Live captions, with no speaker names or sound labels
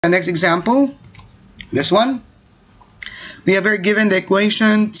The next example, this one. We have here given the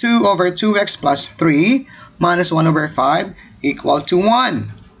equation 2 over 2x plus 3 minus 1 over 5 equal to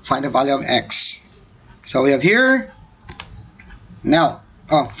 1. Find the value of x. So we have here, now,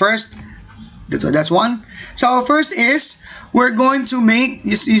 first, that's 1. So first is, we're going to make,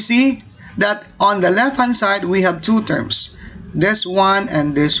 you see that on the left hand side, we have two terms. This one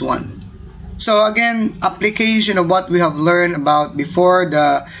and this one. So again, application of what we have learned about before,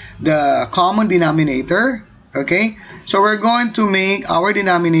 the common denominator. Okay, so we're going to make our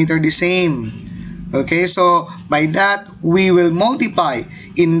denominator the same. Okay, so by that, we will multiply.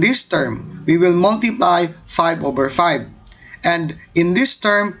 In this term, we will multiply 5 over 5. And in this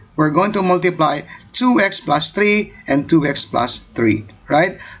term, we're going to multiply 2x plus 3 and 2x plus 3.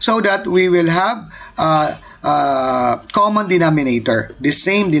 Right? So that we will have common denominator, the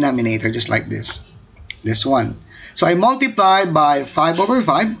same denominator, just like this. This one. So I multiplied by 5 over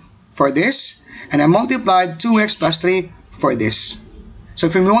 5 for this. And I multiplied 2x plus 3 for this. So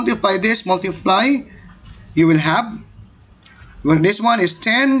if we multiply this, you will have, well, this one is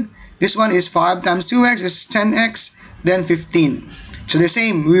 10, this one is 5 times 2x is 10x, then 15. So the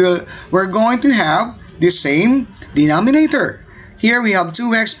same, we're going to have the same denominator. Here we have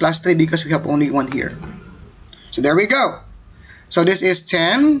 2x plus 3 because we have only one here. So there we go. So this is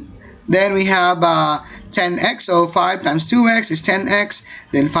 10. Then we have 10x, so 5 times 2x is 10x,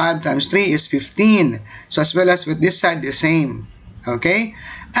 then 5 times 3 is 15. So as well as with this side, the same. Okay?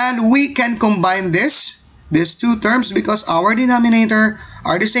 And we can combine these two terms because our denominator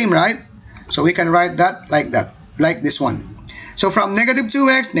are the same, right? So we can write that, like this one. So from negative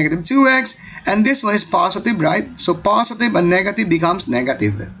 2x, and this one is positive, right? So positive and negative becomes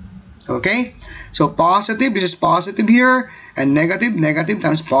negative. Okay? So positive, this is positive here, and negative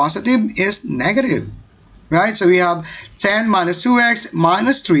times positive is negative. Right? So we have 10 minus 2x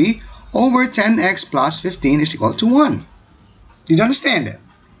minus 3 over 10x plus 15 is equal to 1. Did you understand it?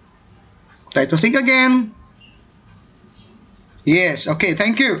 Try to think again. Yes, okay,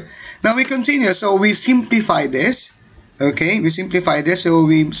 thank you. Now we continue. So we simplify this. Okay, we simplify this. So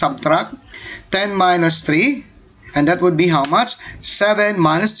we subtract 10 minus 3. And that would be how much? 7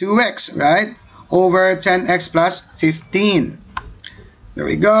 minus 2x, right? Over 10x plus 15. There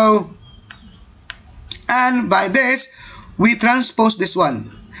we go. And by this, we transpose this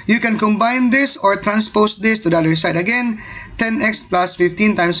one. You can combine this or transpose this to the other side. Again, 10x plus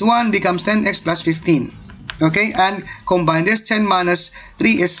 15 times 1 becomes 10x plus 15. Okay, and combine this. 10 minus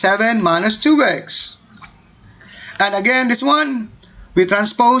 3 is 7 minus 2x. And again, this one, we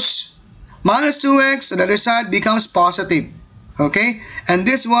transpose minus 2x to the other side becomes positive. Okay, and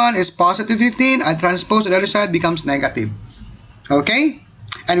this one is positive 15. I transpose to the other side becomes negative. Okay,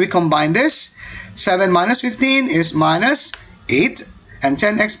 and we combine this. 7 minus 15 is minus 8. And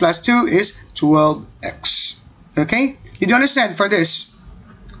 10x plus 2 is 12x. Okay? Did you understand for this?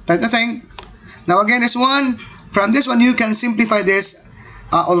 That's the thing. Now again, this one. From this one, you can simplify this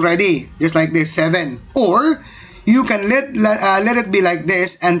already. Just like this, 7. Or, you can let it be like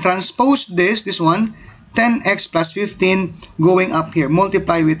this and transpose this one. 10x plus 15 going up here.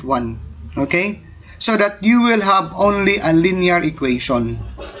 Multiply with 1. Okay? So that you will have only a linear equation.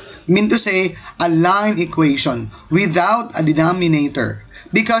 Mean to say a line equation without a denominator,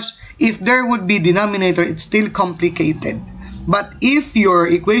 because if there would be denominator, it's still complicated. But if your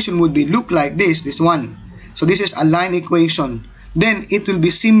equation would be look like this one, so this is a line equation, then it will be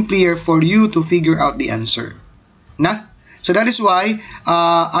simpler for you to figure out the answer. Nah? So that is why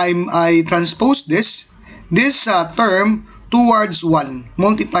I transpose this term towards 1,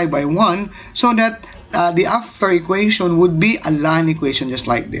 multiply by 1, so that the after equation would be a line equation just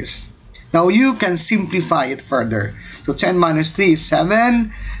like this. Now you can simplify it further. So 10 minus 3 is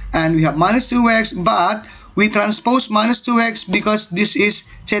 7, and we have minus 2x, but we transpose minus 2x because this is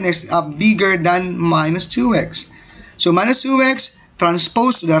 10x bigger than minus 2x. So minus 2x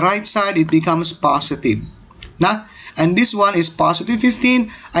transpose to the right side, it becomes positive. Nah? And this one is positive 15.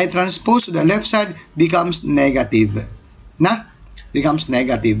 I transpose to the left side, becomes negative. Nah? Becomes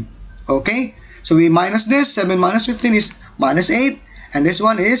negative. Okay? So we minus this. 7 minus 15 is minus 8. And this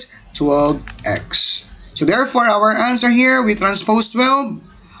one is 12x. So therefore, our answer here, we transpose 12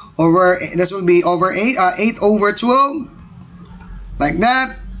 over, this will be over 8 over 12. Like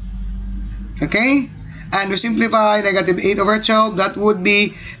that. Okay? And we simplify negative 8 over 12. That would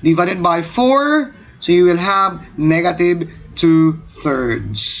be divided by 4. So you will have negative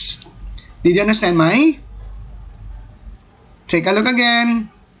 2/3. Did you understand, Mai? Take a look again.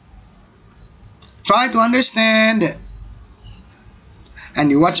 Try to understand. And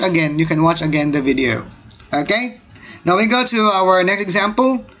you watch again. You can watch again the video. Okay? Now we go to our next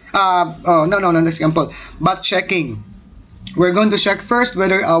example. Oh, no, not next example, but checking. We're going to check first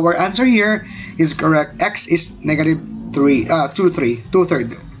whether our answer here is correct. X is negative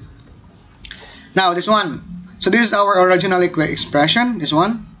 2/3. Now this one. So this is our original expression. This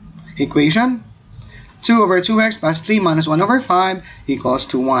one, equation. 2/2x plus 3 minus 1/5 equals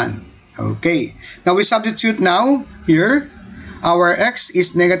to 1. Okay. Now we substitute now here. Our x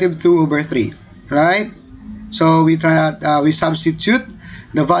is negative 2/3, right? So we substitute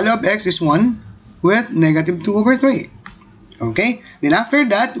the value of x is 1 with negative 2/3. Okay. Then after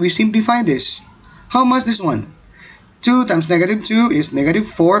that, we simplify this. How much this one? 2 times negative 2 is negative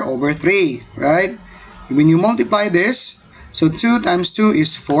 4/3, right? When you multiply this, so 2 times 2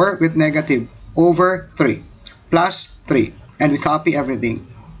 is 4 with negative over 3 plus 3, and we copy everything.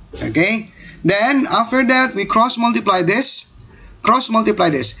 Okay. Then after that, we cross multiply this.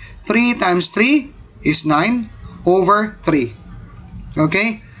 3 times 3 is 9/3.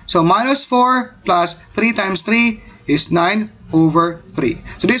 Okay. So minus 4 plus 3 times 3 is 9/3.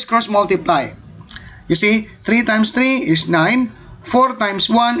 So this cross multiply. You see, 3 times 3 is 9. 4 times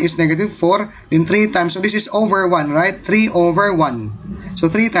 1 is negative 4. Then 3 times, so this is over 1, right? 3/1. So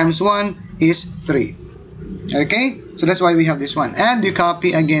 3 times 1 is 3. Okay? So that's why we have this one. And we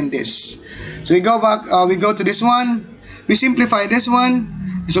copy again this. So we go back, we go to this one. We simplify this one.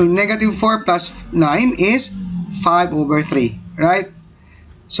 So negative 4 plus 9 is 5/3, right?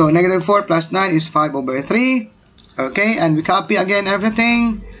 So negative 4 plus 9 is 5/3. Okay? And we copy again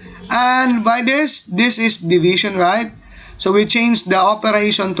everything. And by this is division, right? So we change the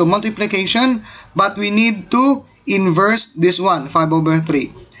operation to multiplication, but we need to inverse this one,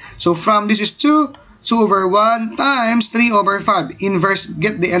 5/3. So from this is 2/1 times 3/5. Inverse,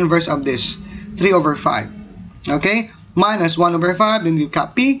 get the inverse of this, 3/5. Okay? Minus 1/5, then we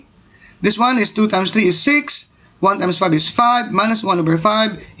copy. This one is 2 times 3 is 6. 1 times 5 is 5. Minus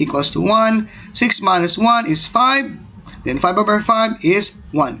 1/5 equals to 1. 6 minus 1 is 5. Then 5/5 is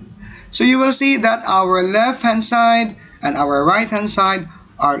 1. So you will see that our left-hand side and our right-hand side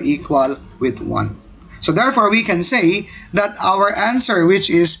are equal with 1. So therefore, we can say that our answer, which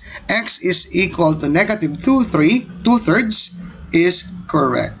is x is equal to negative 2/3, is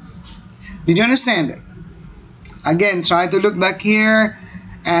correct. Did you understand? Again, try to look back here,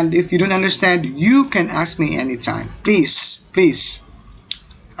 and if you don't understand, you can ask me anytime. Please, please.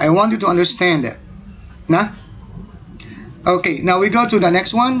 I want you to understand it. Nah? Okay, now we go to the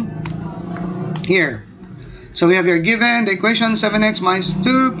next one. Here. So we have here given the equation 7x minus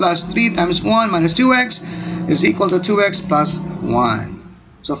 2 plus 3 times 1 minus 2x is equal to 2x plus 1.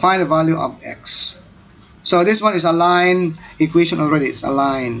 So find the value of x. So this one is a line equation already. It's a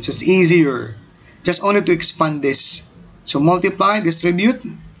line. It's just easier. Just only to expand this. So multiply, distribute.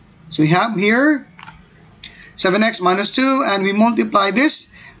 So we have here 7x minus 2, and we multiply this.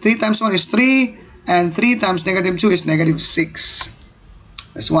 3 times 1 is 3, and 3 times negative 2 is negative 6.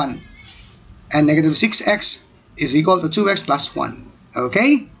 That's 1. And negative 6x is equal to 2x plus 1.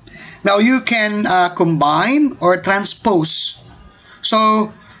 Okay? Now you can combine or transpose.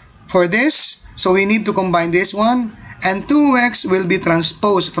 So for this, so we need to combine this one, and 2x will be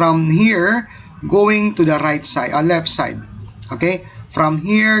transposed from here going to the right side, left side. Okay? From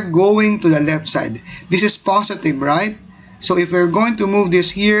here going to the left side. This is positive, right? So if we're going to move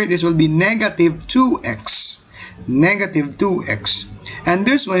this here, this will be negative 2x. Negative 2x. And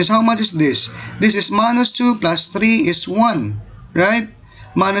this one is, how much is this? This is minus 2 plus 3 is 1. Right?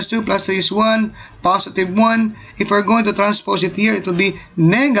 Minus 2 plus 3 is 1. Positive 1. If we're going to transpose it here, it will be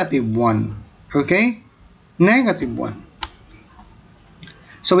negative 1. Okay? Negative 1.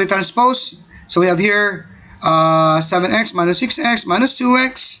 So we transpose. So we have here 7x minus 6x minus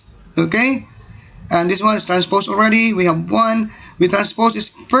 2x. Okay? And this one is transposed already. We have 1. We transpose this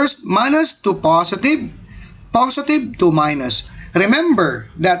first minus to positive. Positive to minus.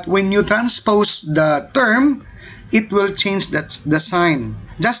 Remember that when you transpose the term, it will change the sign.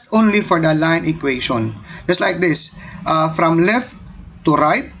 Just only for the line equation. Just like this. From left to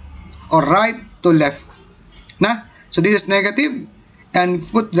right or right to left. Nah? So this is negative. And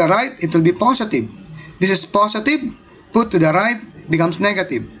put to the right, it will be positive. This is positive. Put to the right, becomes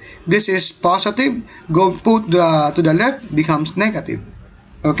negative. This is positive. Go put to the left, becomes negative.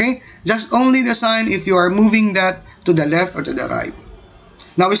 Okay? Just only the sign if you are moving that to the left or to the right.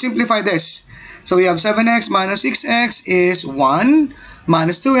 Now we simplify this. So we have 7x minus 6x is 1.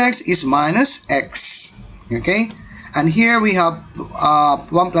 Minus 2x is minus x. Okay? And here we have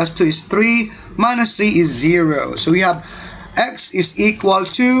 1 plus 2 is 3. Minus 3 is 0. So we have x is equal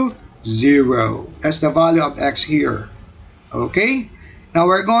to 0. That's the value of x here. Okay? Now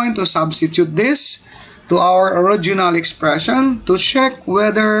we're going to substitute this. to our original expression to check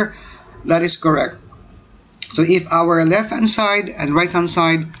whether that is correct. So if our left hand side and right hand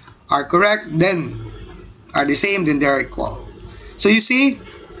side are correct, then are the same, then they are equal. So you see,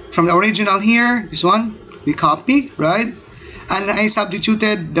 from the original here, this one, we copy, right? And I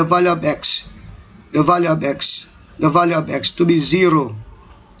substituted the value of x, the value of x, the value of x to be 0,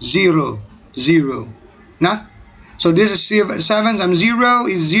 0, 0. Nah? So this is 7 times 0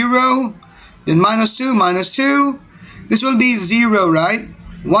 is 0. Then minus 2, minus 2. This will be 0, right?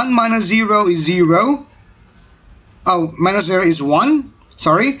 1 minus 0 is 0. Oh, minus 0 is 1.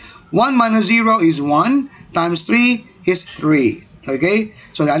 Sorry. 1 minus 0 is 1. Times 3 is 3. Okay?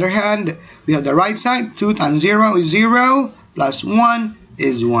 So on the other hand, we have the right side. 2 times 0 is 0. Plus 1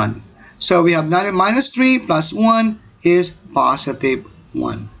 is 1. So we have minus 3 plus 1 is positive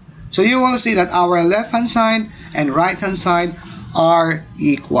 1. So you will see that our left hand side and right hand side are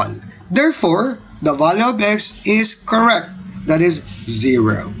equal. Therefore, the value of x is correct. That is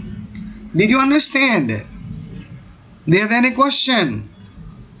 0. Did you understand? Do you have any question?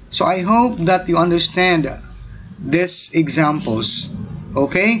 So I hope that you understand these examples.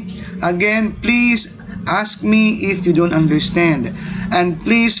 Okay? Again, please ask me if you don't understand. And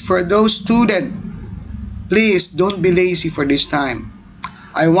please, for those students, please don't be lazy for this time.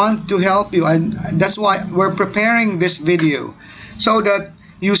 I want to help you, and that's why we're preparing this video, so that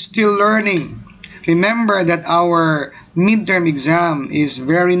you're still learning. Remember that our midterm exam is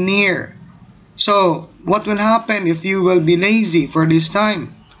very near. So what will happen if you will be lazy for this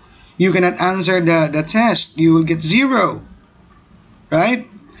time? You cannot answer the test. You will get 0. Right?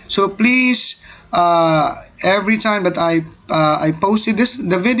 So please, every time that I posted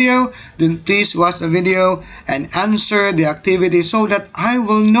the video, then please watch the video and answer the activity so that I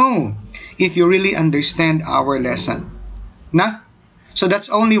will know if you really understand our lesson. Nah? So that's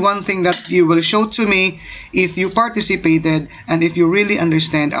only one thing that you will show to me if you participated and if you really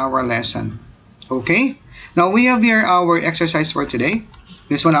understand our lesson. Okay? Now we have here our exercise for today.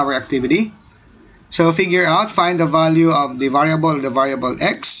 This one, our activity. So figure out, find the value of the variable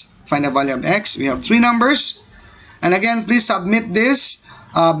x. Find the value of x. We have 3 numbers. And again, please submit this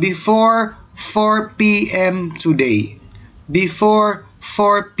before 4 p.m. today. Before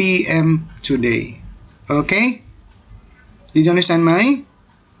 4 p.m. today. Okay? Did you understand me?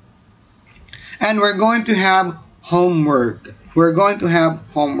 And we're going to have homework. We're going to have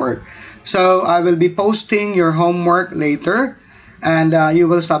homework. So I will be posting your homework later. And you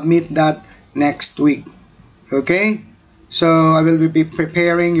will submit that next week. Okay? So I will be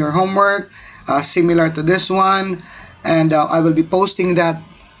preparing your homework similar to this one. And I will be posting that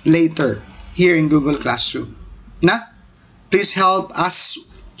later here in Google Classroom. Nah? Please help us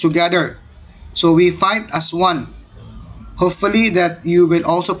together. So we fight as one. Hopefully that you will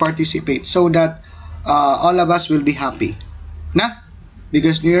also participate so that all of us will be happy. Nah?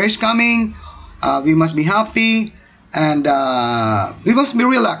 Because New Year is coming. We must be happy. And we must be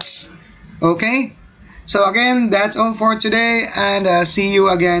relaxed. Okay? So again, that's all for today. And see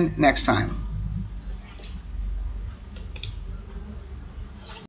you again next time.